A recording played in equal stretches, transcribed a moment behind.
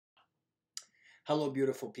Hello,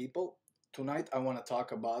 beautiful people. Tonight, I want to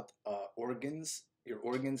talk about organs, your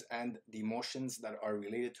organs, and the emotions that are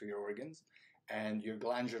related to your organs, and your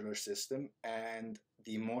glandular system, and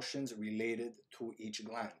the emotions related to each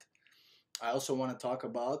gland. I also want to talk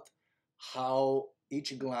about how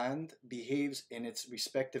each gland behaves in its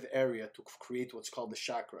respective area to create what's called the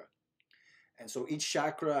chakra. And so each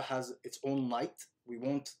chakra has its own light. We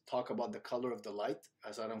won't talk about the color of the light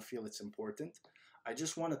as I don't feel it's important. I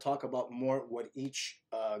just want to talk about more what each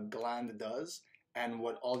gland does and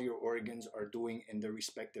what all your organs are doing in their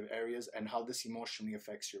respective areas and how this emotionally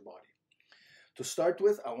affects your body. To start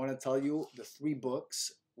with, I want to tell you the three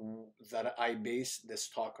books that I base this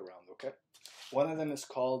talk around, okay? One of them is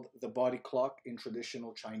called The Body Clock in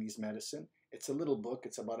Traditional Chinese Medicine. It's a little book,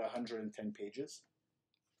 it's about 110 pages.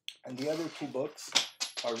 And the other two books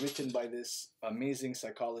are written by this amazing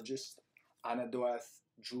psychologist, Anadoath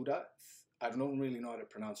Judah. I don't really know how to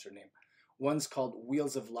pronounce her name. One's called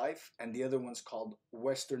Wheels of Life, and the other one's called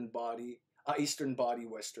Eastern Body,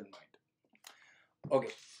 Western Mind. Okay,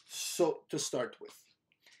 so to start with,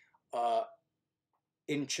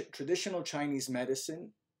 in traditional Chinese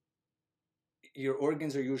medicine, your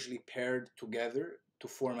organs are usually paired together to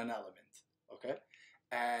form an element, okay?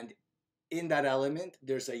 And in that element,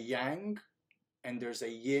 there's a yang and there's a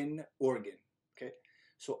yin organ, okay?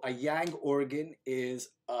 So a yang organ is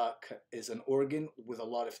an organ with a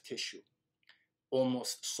lot of tissue,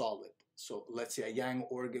 almost solid. So let's say a yang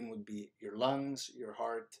organ would be your lungs, your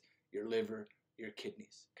heart, your liver, your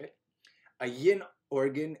kidneys, okay? A yin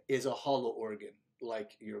organ is a hollow organ,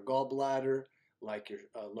 like your gallbladder, like your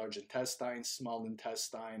large intestine, small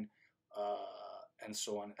intestine, and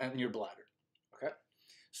so on, and your bladder, okay?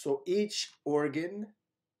 So each organ,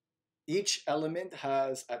 each element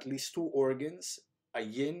has at least two organs, a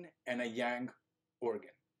yin and a yang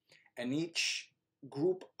organ. And each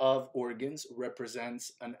group of organs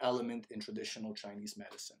represents an element in traditional Chinese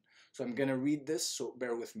medicine. So I'm going to read this, so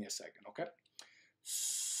bear with me a second, okay?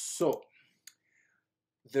 So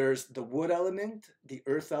there's the wood element, the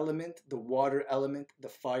earth element, the water element, the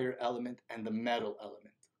fire element, and the metal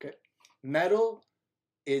element, okay? Metal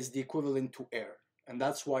is the equivalent to air, and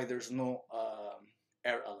that's why there's no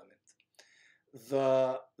air element.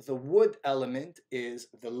 The wood element is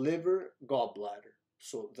the liver, gallbladder.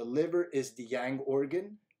 So the liver is the yang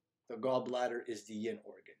organ, the gallbladder is the yin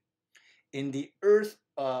organ. In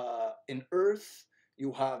earth,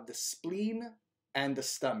 you have the spleen and the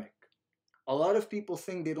stomach. A lot of people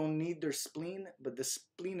think they don't need their spleen, but the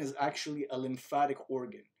spleen is actually a lymphatic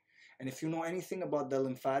organ. And if you know anything about the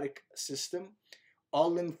lymphatic system,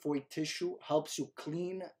 all lymphoid tissue helps you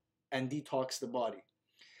clean and detox the body.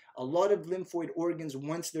 A lot of lymphoid organs,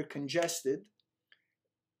 once they're congested,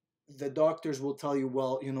 the doctors will tell you,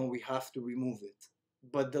 well, we have to remove it.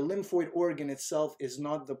 But the lymphoid organ itself is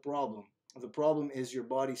not the problem. The problem is your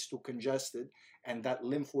body's too congested and that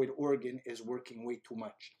lymphoid organ is working way too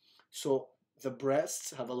much. So the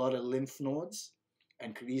breasts have a lot of lymph nodes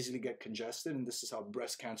and could easily get congested, and this is how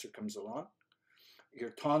breast cancer comes along.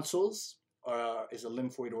 Your tonsils is a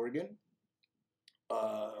lymphoid organ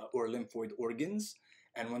or lymphoid organs,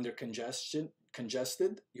 and when they're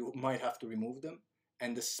congested, you might have to remove them,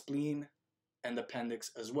 and the spleen and the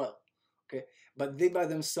appendix as well. Okay, but they by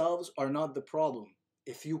themselves are not the problem.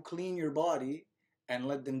 If you clean your body and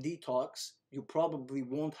let them detox, you probably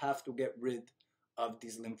won't have to get rid of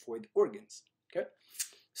these lymphoid organs. Okay,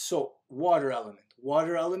 so water element.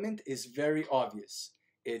 Water element is very obvious.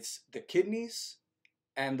 It's the kidneys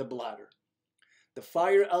and the bladder. The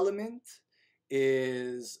fire element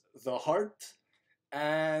is the heart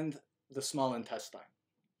and the small intestine.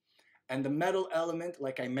 And the metal element,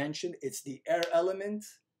 like I mentioned, it's the air element,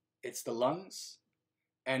 it's the lungs,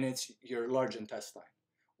 and it's your large intestine.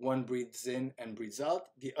 One breathes in and breathes out,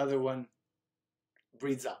 the other one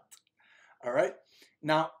breathes out. All right?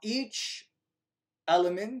 Now, each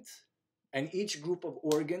element and each group of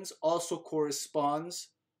organs also corresponds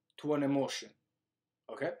to an emotion.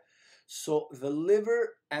 Okay? So the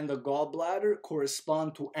liver and the gallbladder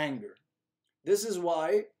correspond to anger. This is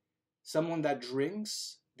why someone that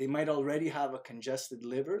drinks, they might already have a congested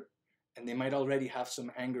liver and they might already have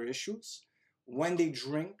some anger issues. When they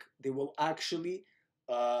drink, they will actually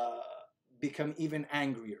become even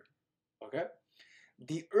angrier. Okay?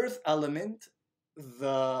 The earth element,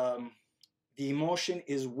 the emotion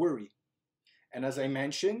is worry. And as I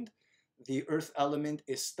mentioned, the earth element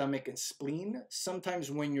is stomach and spleen.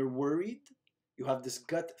 Sometimes when you're worried, you have this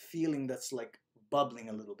gut feeling that's like bubbling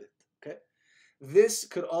a little bit, okay? This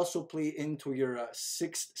could also play into your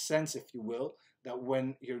sixth sense, if you will, that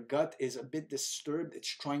when your gut is a bit disturbed,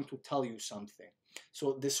 it's trying to tell you something.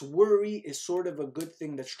 So this worry is sort of a good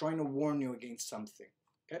thing that's trying to warn you against something.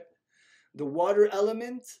 Okay. The water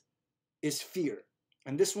element is fear.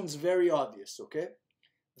 And this one's very obvious, okay?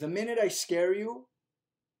 The minute I scare you,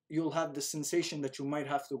 you'll have the sensation that you might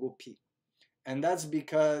have to go pee. And that's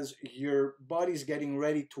because your body's getting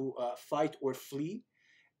ready to fight or flee,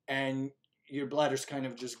 and your bladder's kind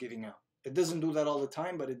of just giving out. It doesn't do that all the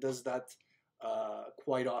time, but it does that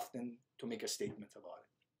quite often to make a statement about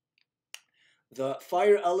it. The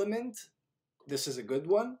fire element, this is a good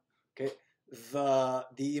one, okay?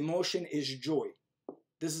 The emotion is joy.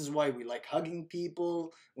 This is why we like hugging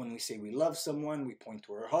people. When we say we love someone, we point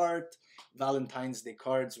to our heart. Valentine's Day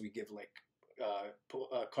cards, we give like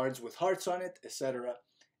cards with hearts on it, etc.,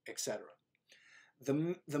 etc.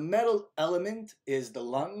 The metal element is the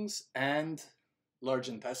lungs and large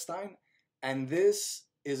intestine, and this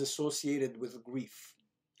is associated with grief.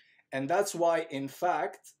 And that's why, in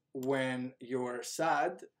fact, when you're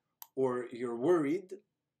sad or you're worried,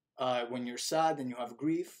 when you're sad and you have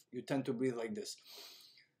grief, you tend to breathe like this.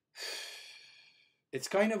 It's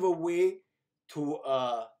kind of a way to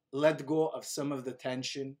let go of some of the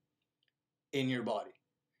tension in your body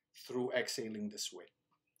through exhaling this way.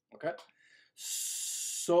 Okay?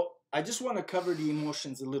 So I just want to cover the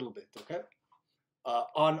emotions a little bit, okay?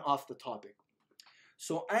 Off the topic.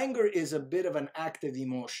 So anger is a bit of an active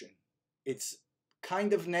emotion. It's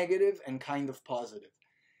kind of negative and kind of positive.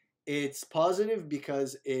 It's positive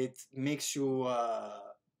because it makes you,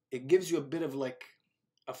 it gives you a bit of like,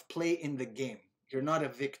 of play in the game. You're not a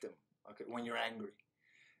victim, okay, when you're angry.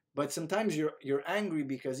 But sometimes you're angry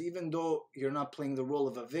because even though you're not playing the role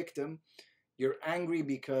of a victim, you're angry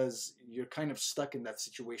because you're kind of stuck in that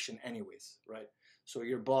situation anyways, right? So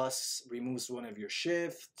your boss removes one of your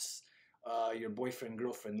shifts, your boyfriend,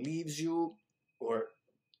 girlfriend leaves you, or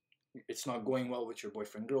it's not going well with your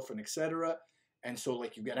boyfriend, girlfriend, etc. And so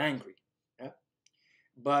like you get angry, yeah?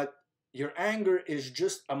 But your anger is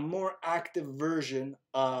just a more active version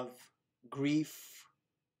of grief,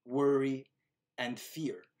 worry, and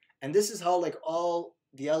fear. And this is how like all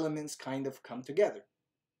the elements kind of come together.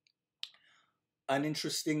 An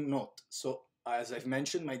interesting note. So as I've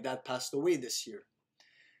mentioned, my dad passed away this year.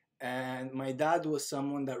 And my dad was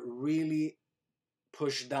someone that really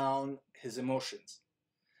pushed down his emotions.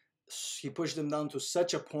 He pushed them down to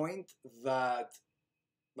such a point that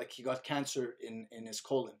like he got cancer in his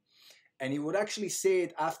colon. And he would actually say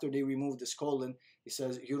it after they removed his colon. He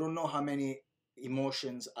says, you don't know how many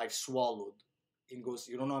emotions I've swallowed. He goes,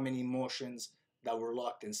 you don't know how many emotions that were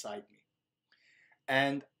locked inside me.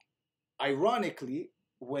 And ironically,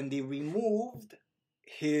 when they removed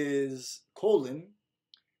his colon,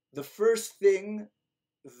 the first thing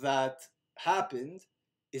that happened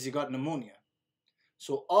is he got pneumonia.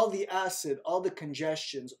 So all the acid, all the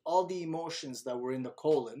congestions, all the emotions that were in the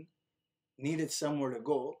colon needed somewhere to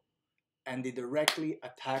go, and they directly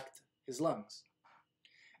attacked his lungs.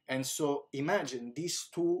 And so imagine these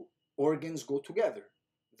two organs go together.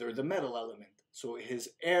 They're the metal element. So his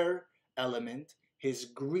air element, his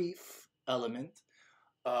grief element,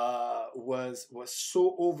 was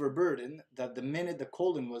so overburdened that the minute the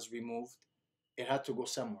colon was removed, it had to go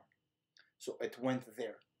somewhere. So it went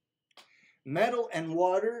there. Metal and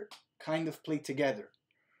water kind of play together.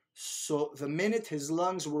 So the minute his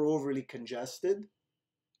lungs were overly congested,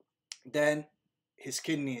 then his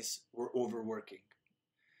kidneys were overworking.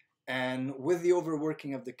 And with the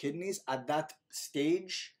overworking of the kidneys, at that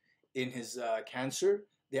stage in his cancer,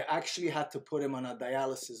 they actually had to put him on a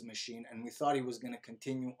dialysis machine, and we thought he was going to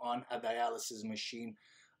continue on a dialysis machine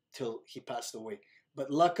till he passed away. But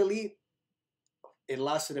luckily, it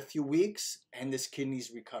lasted a few weeks, and his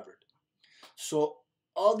kidneys recovered. So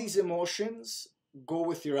all these emotions go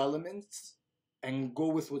with your elements and go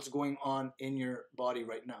with what's going on in your body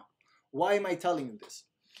right now. Why am I telling you this?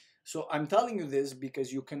 So I'm telling you this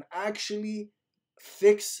because you can actually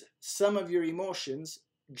fix some of your emotions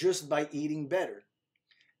just by eating better.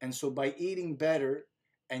 And so by eating better,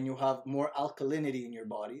 and you have more alkalinity in your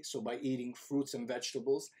body, so by eating fruits and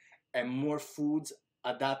vegetables and more foods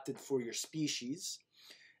adapted for your species,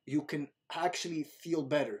 you can actually feel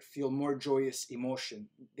better, feel more joyous emotion,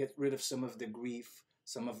 get rid of some of the grief,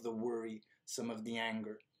 some of the worry, some of the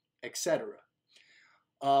anger, etc.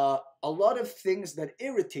 A lot of things that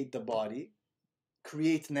irritate the body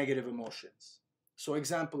create negative emotions. So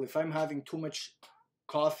example, if I'm having too much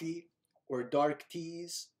coffee or dark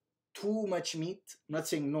teas, too much meat, I'm not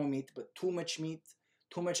saying no meat, but too much meat,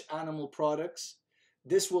 too much animal products,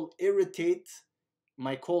 this will irritate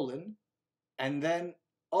my colon. And then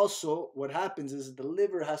also what happens is the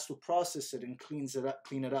liver has to process it and clean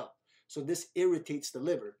it up. So this irritates the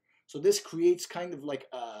liver. So this creates kind of like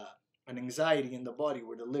an anxiety in the body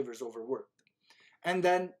where the liver is overworked. And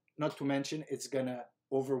then, not to mention, it's gonna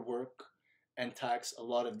overwork and tax a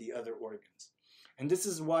lot of the other organs. And this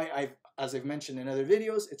is why as I've mentioned in other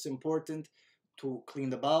videos, it's important to clean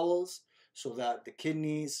the bowels so that the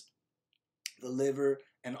kidneys, the liver,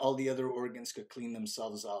 and all the other organs could clean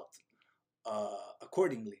themselves out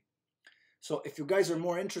accordingly. So if you guys are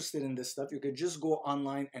more interested in this stuff, you could just go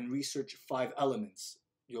online and research 5 elements.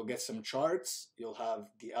 You'll get some charts, you'll have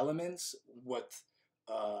the elements, what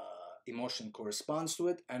emotion corresponds to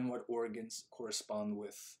it, and what organs correspond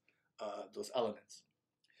with those elements.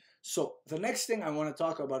 So the next thing I want to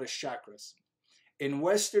talk about is chakras. In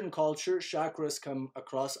Western culture, chakras come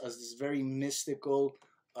across as this very mystical,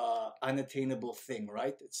 unattainable thing,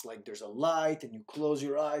 right? It's like there's a light and you close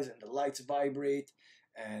your eyes and the lights vibrate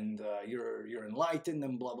and you're enlightened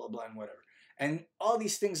and blah, blah, blah, and whatever. And all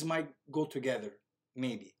these things might go together,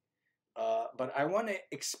 maybe. But I want to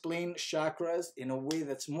explain chakras in a way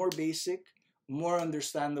that's more basic, more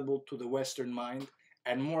understandable to the Western mind,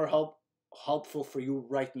 and more helpful for you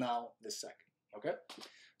right now, this second. Okay?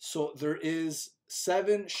 So there is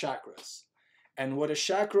 7 chakras. And what a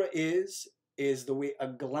chakra is the way a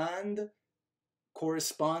gland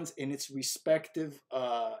corresponds in its respective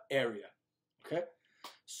area. Okay?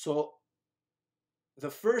 So the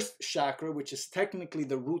first chakra, which is technically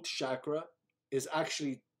the root chakra, is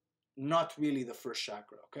actually not really the first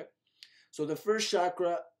chakra. Okay? So the first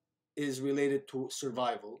chakra is related to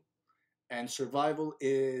survival, and survival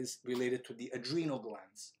is related to the adrenal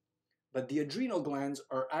glands. But the adrenal glands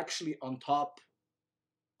are actually on top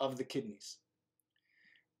of the kidneys.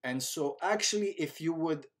 And so actually, if you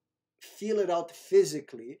would feel it out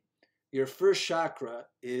physically, your first chakra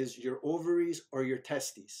is your ovaries or your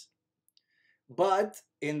testes. But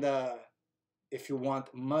if you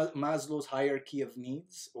want Maslow's hierarchy of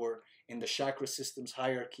needs, or in the chakra system's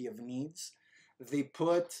hierarchy of needs, they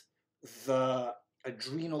put the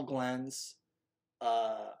adrenal glands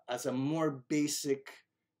as a more basic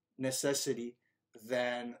necessity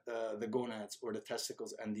than the gonads or the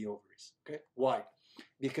testicles and the ovaries. Okay, why?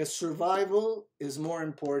 Because survival is more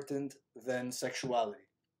important than sexuality,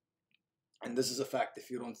 and this is a fact. If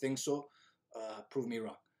you don't think so, prove me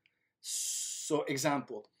wrong. So,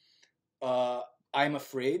 example, I'm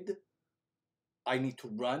afraid, I need to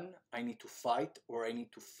run, I need to fight, or I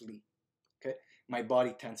need to flee. Okay, my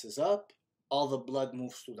body tenses up, all the blood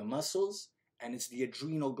moves to the muscles, and it's the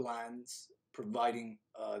adrenal glands providing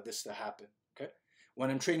this to happen. Okay, when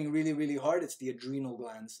I'm training really, really hard, it's the adrenal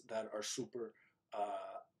glands that are super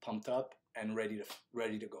pumped up and ready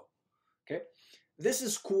to go. Okay, this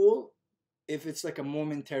is cool if it's like a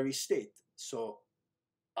momentary state. So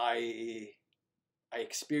I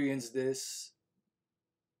experience this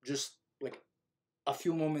just like a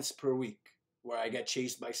few moments per week, where I get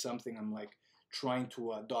chased by something. I'm like trying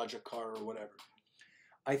to dodge a car or whatever.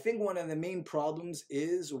 I think one of the main problems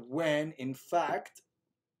is when, in fact,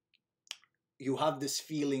 you have this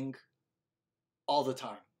feeling all the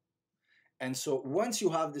time. And so once you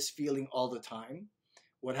have this feeling all the time,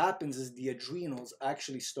 what happens is the adrenals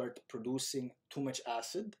actually start producing too much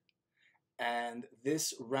acid, and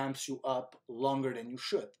this ramps you up longer than you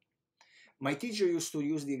should. My teacher used to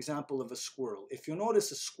use the example of a squirrel. If you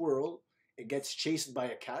notice a squirrel, it gets chased by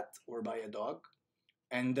a cat or by a dog,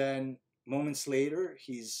 and then moments later,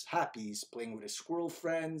 he's happy. He's playing with his squirrel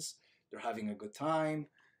friends. They're having a good time.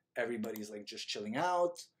 Everybody's like just chilling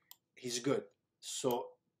out. He's good. So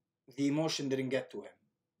the emotion didn't get to him.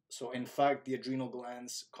 So in fact, the adrenal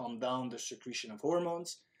glands calmed down the secretion of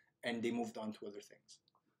hormones, and they moved on to other things.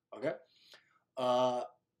 Okay?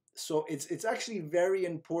 So it's actually very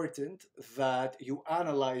important that you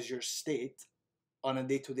analyze your state on a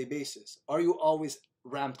day-to-day basis. Are you always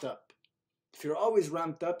ramped up? If you're always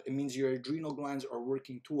ramped up, it means your adrenal glands are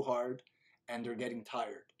working too hard and they're getting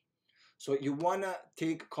tired. So you want to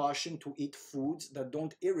take caution to eat foods that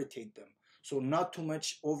don't irritate them. So not too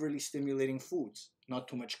much overly stimulating foods, not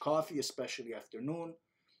too much coffee, especially after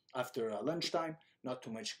lunchtime, not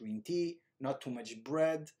too much green tea, not too much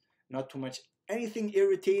bread, not too much anything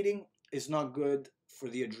irritating is not good for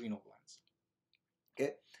the adrenal glands.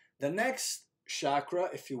 Okay, the next chakra,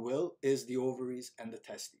 if you will, is the ovaries and the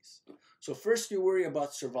testes. So first you worry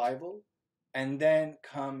about survival, and then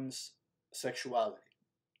comes sexuality.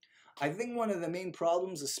 I think one of the main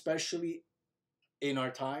problems, especially in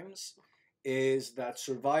our times, is that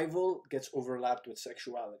survival gets overlapped with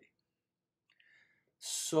sexuality.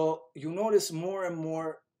 So you notice more and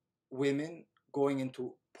more women going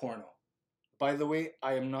into porno. By the way,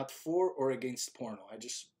 I am not for or against porno.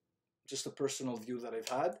 Just a personal view that I've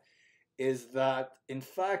had. is that, in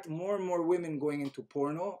fact, more and more women going into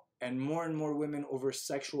porno and more women over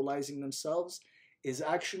sexualizing themselves is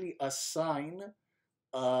actually a sign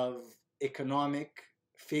of economic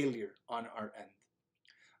failure on our end.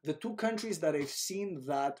 The two countries that I've seen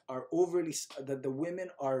that are overly, that the women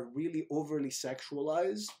are really overly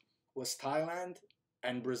sexualized was Thailand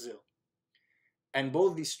and Brazil. And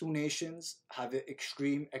both these two nations have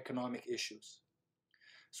extreme economic issues.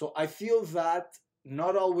 So I feel that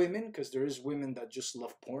not all women, because there is women that just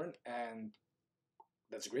love porn, and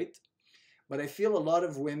that's great. But I feel a lot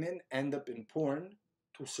of women end up in porn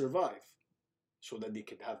to survive, so that they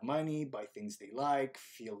could have money, buy things they like,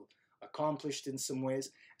 feel accomplished in some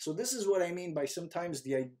ways. So this is what I mean by sometimes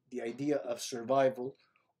the idea of survival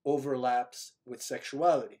overlaps with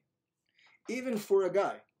sexuality. Even for a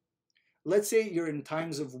guy, let's say you're in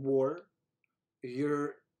times of war,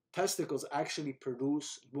 your testicles actually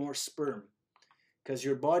produce more sperm because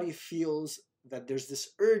your body feels that there's this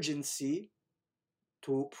urgency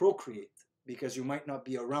to procreate because you might not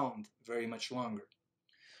be around very much longer.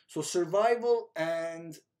 So survival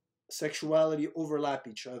and sexuality overlap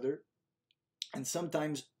each other, and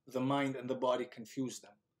sometimes the mind and the body confuse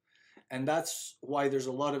them. And that's why there's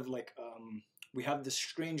a lot of we have this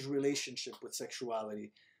strange relationship with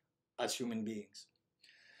sexuality as human beings.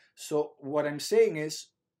 So what I'm saying is,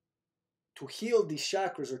 to heal these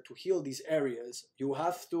chakras or to heal these areas, you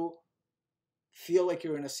have to feel like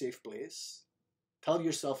you're in a safe place. Tell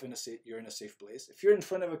yourself you're in a safe place. If you're in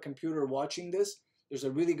front of a computer watching this, there's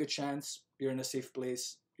a really good chance you're in a safe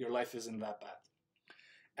place. Your life isn't that bad.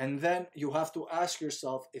 And then you have to ask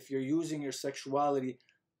yourself if you're using your sexuality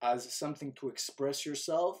as something to express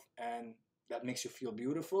yourself and that makes you feel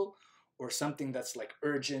beautiful, or something that's like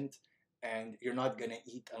urgent and you're not gonna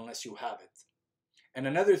eat unless you have it. And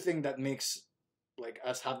another thing that makes like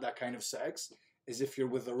us have that kind of sex is if you're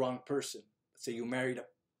with the wrong person. Let's say you married a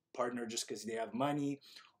partner just because they have money,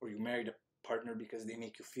 or you married a partner because they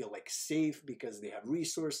make you feel like safe because they have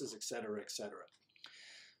resources, etc., etc.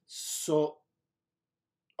 So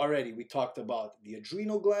already we talked about the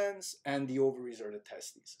adrenal glands and the ovaries or the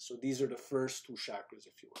testes. So these are the first two chakras,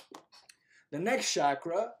 if you will. The next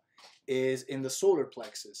chakra is in the solar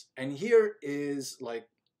plexus, and here is like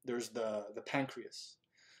there's the pancreas.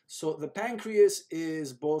 So the pancreas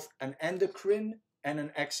is both an endocrine and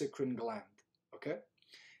an exocrine gland. Okay,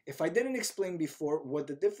 if I didn't explain before what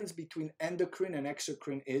the difference between endocrine and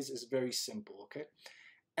exocrine is very simple. Okay,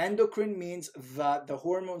 endocrine means that the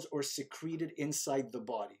hormones are secreted inside the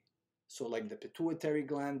body. So like the pituitary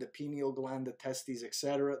gland, the pineal gland, the testes,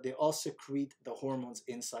 etc., they all secrete the hormones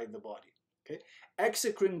inside the body. Okay?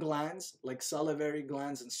 Exocrine glands, like salivary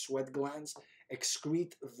glands and sweat glands,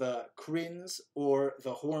 excrete the crins or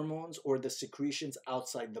the hormones or the secretions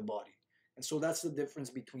outside the body. And so that's the difference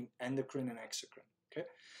between endocrine and exocrine. Okay?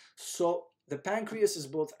 So the pancreas is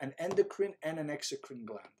both an endocrine and an exocrine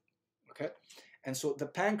gland. Okay? And so the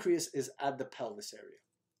pancreas is at the pelvis area.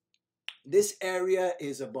 This area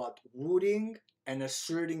is about rooting and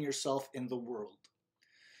asserting yourself in the world.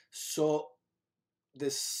 So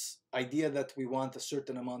this idea that we want a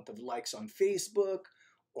certain amount of likes on Facebook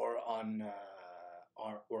or on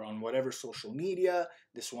whatever social media,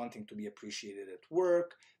 this wanting to be appreciated at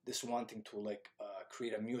work, this wanting to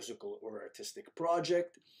create a musical or artistic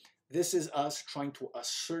project, this is us trying to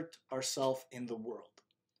assert ourselves in the world.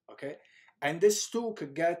 Okay? And this too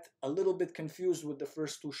could get a little bit confused with the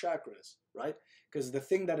first two chakras, right? Because the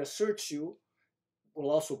thing that asserts you will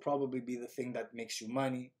also probably be the thing that makes you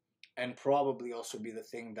money, and probably also be the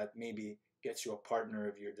thing that maybe gets you a partner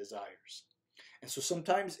of your desires. And so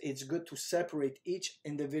sometimes it's good to separate each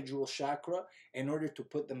individual chakra in order to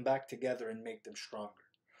put them back together and make them stronger.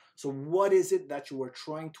 So what is it that you are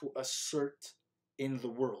trying to assert in the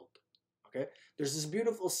world? Okay? There's this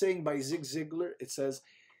beautiful saying by Zig Ziglar. It says,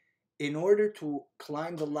 in order to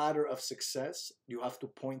climb the ladder of success, you have to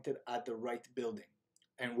point it at the right building.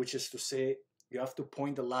 And which is to say, you have to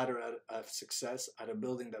point the ladder of success at a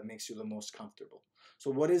building that makes you the most comfortable. So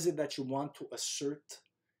what is it that you want to assert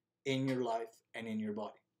in your life and in your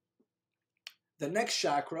body? The next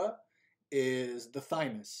chakra is the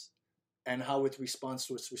thymus and how it responds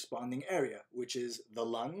to its responding area, which is the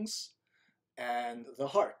lungs and the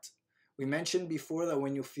heart. We mentioned before that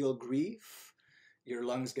when you feel grief, your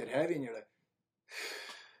lungs get heavy and you're like,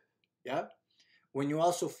 yeah? When you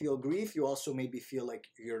also feel grief, you also maybe feel like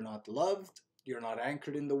you're not loved, you're not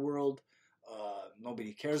anchored in the world,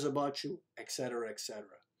 nobody cares about you, etc., etc.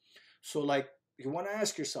 So like, you want to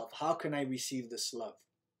ask yourself, how can I receive this love?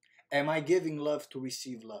 Am I giving love to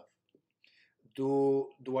receive love?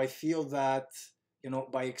 Do I feel that,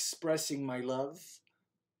 by expressing my love,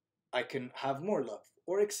 I can have more love,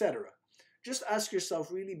 or etc. Just ask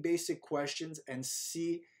yourself really basic questions and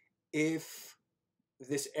see if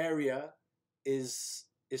this area is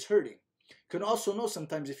hurting. You can also know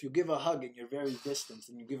sometimes if you give a hug and you're very distant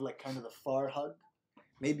and you give like kind of a far hug,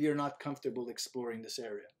 maybe you're not comfortable exploring this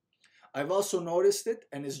area. I've also noticed it,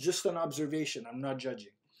 and it's just an observation, I'm not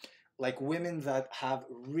judging. Like women that have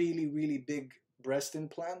really, really big breast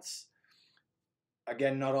implants,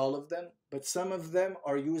 again, not all of them, but some of them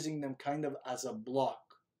are using them kind of as a block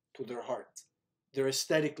to their heart. They're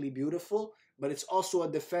aesthetically beautiful, but it's also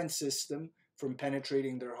a defense system from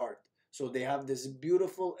penetrating their heart. So they have this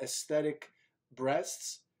beautiful aesthetic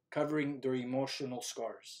breasts covering their emotional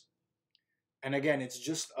scars. And again, it's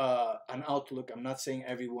just an outlook. I'm not saying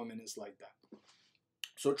every woman is like that.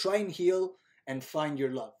 So try and heal and find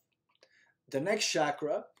your love. The next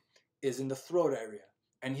chakra is in the throat area.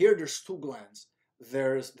 And here there's two glands.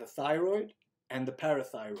 There's the thyroid and the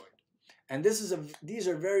parathyroid. And these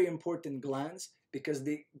are very important glands because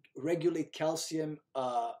they regulate calcium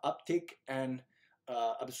uptake and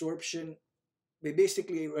absorption. They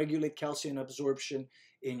basically regulate calcium absorption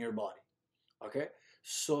in your body. Okay?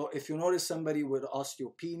 So if you notice somebody with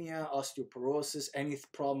osteopenia, osteoporosis, any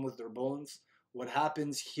problem with their bones, what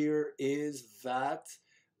happens here is that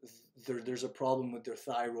there's a problem with their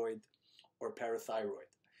thyroid or parathyroid.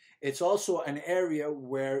 It's also an area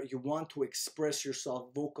where you want to express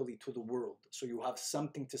yourself vocally to the world, so you have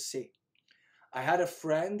something to say. I had a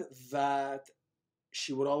friend that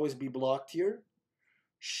she would always be blocked here.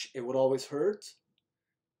 It would always hurt,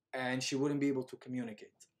 and she wouldn't be able to communicate.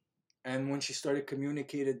 And when she started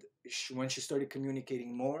communicating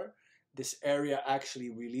more, this area actually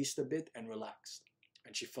released a bit and relaxed,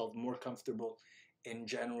 and she felt more comfortable in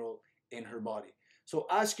general in her body. So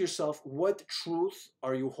ask yourself, what truth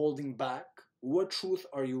are you holding back? What truth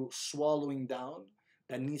are you swallowing down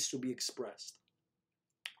that needs to be expressed?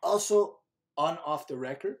 Also, off the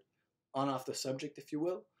record, off the subject, if you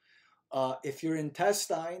will, if your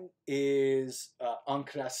intestine is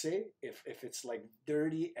encrassé, if it's like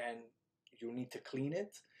dirty and you need to clean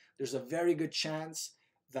it, there's a very good chance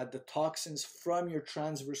that the toxins from your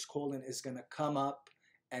transverse colon is going to come up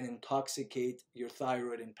and intoxicate your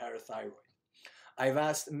thyroid and parathyroid. I've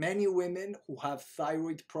asked many women who have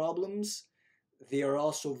thyroid problems, they are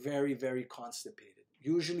also very, very constipated.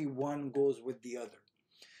 Usually one goes with the other.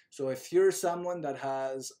 So if you're someone that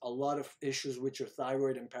has a lot of issues with your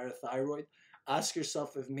thyroid and parathyroid, ask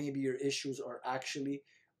yourself if maybe your issues are actually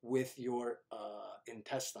with your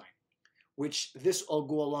intestine, which this will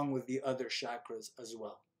go along with the other chakras as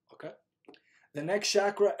well, okay? The next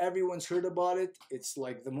chakra, everyone's heard about it. It's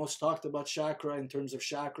like the most talked about chakra in terms of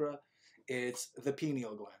chakra. It's the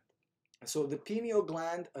pineal gland. So the pineal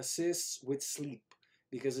gland assists with sleep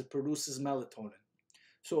because it produces melatonin.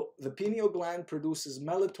 So the pineal gland produces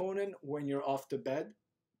melatonin when you're off to bed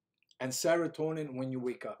and serotonin when you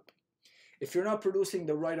wake up. If you're not producing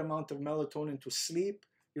the right amount of melatonin to sleep,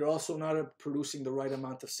 you're also not producing the right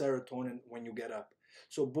amount of serotonin when you get up.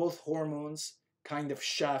 So both hormones kind of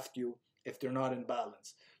shaft you if they're not in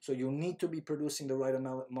balance. So you need to be producing the right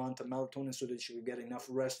amount of melatonin so that you get enough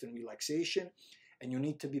rest and relaxation. And you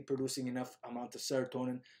need to be producing enough amount of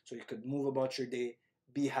serotonin so you could move about your day,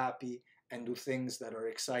 be happy, and do things that are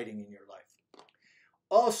exciting in your life.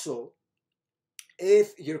 Also,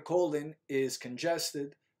 if your colon is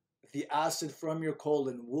congested, the acid from your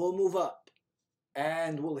colon will move up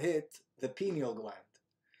and will hit the pineal gland.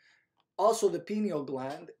 Also, the pineal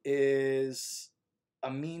gland is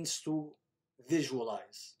a means to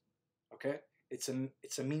visualize, okay? It's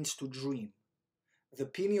a means to dream. The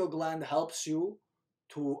pineal gland helps you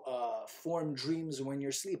to form dreams when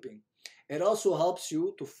you're sleeping. It also helps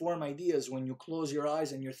you to form ideas when you close your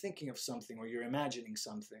eyes and you're thinking of something or you're imagining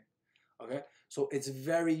something, okay? So it's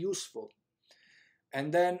very useful.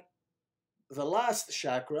 And then the last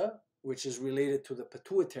chakra, which is related to the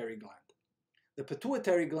pituitary gland. The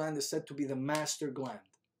pituitary gland is said to be the master gland.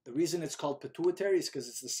 The reason it's called pituitary is because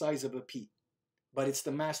it's the size of a pea. But it's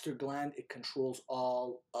the master gland. It controls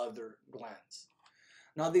all other glands.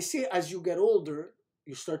 Now they say as you get older,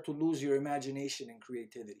 you start to lose your imagination and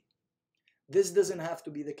creativity. This doesn't have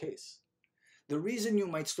to be the case. The reason you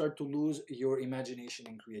might start to lose your imagination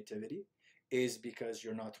and creativity is because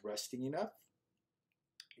you're not resting enough,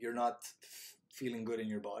 you're not feeling good in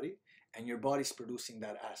your body, and your body's producing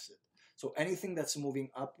that acid. So anything that's moving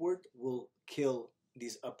upward will kill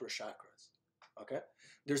these upper chakras, okay?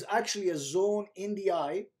 There's actually a zone in the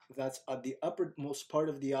eye that's at the uppermost part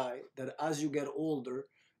of the eye that as you get older,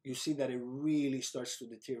 you see that it really starts to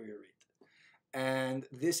deteriorate. And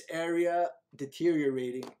this area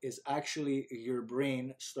deteriorating is actually your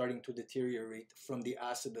brain starting to deteriorate from the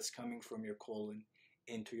acid that's coming from your colon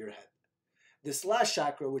into your head. This last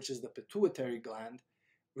chakra, which is the pituitary gland,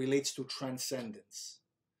 relates to transcendence.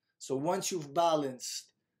 So once you've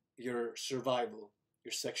balanced your survival,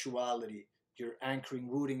 your sexuality, you're anchoring,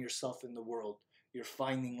 rooting yourself in the world, you're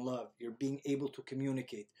finding love, you're being able to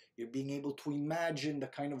communicate, you're being able to imagine the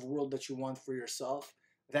kind of world that you want for yourself,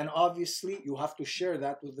 then obviously you have to share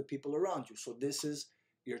that with the people around you. So this is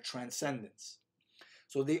your transcendence.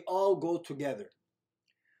 So they all go together.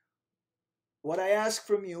 What I ask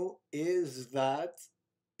from you is that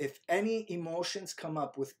if any emotions come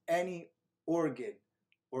up with any organ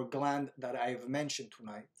or gland that I've mentioned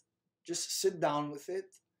tonight, just sit down with it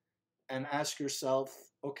and ask yourself,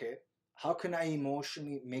 okay, how can I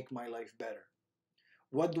emotionally make my life better?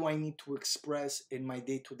 What do I need to express in my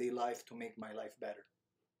day-to-day life to make my life better?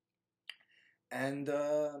 And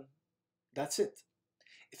that's it.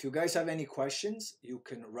 If you guys have any questions, you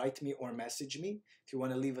can write me or message me. If you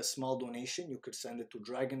want to leave a small donation, you could send it to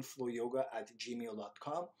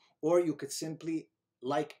dragonflowyoga@gmail.com, or you could simply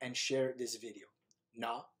like and share this video.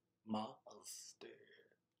 Namaste.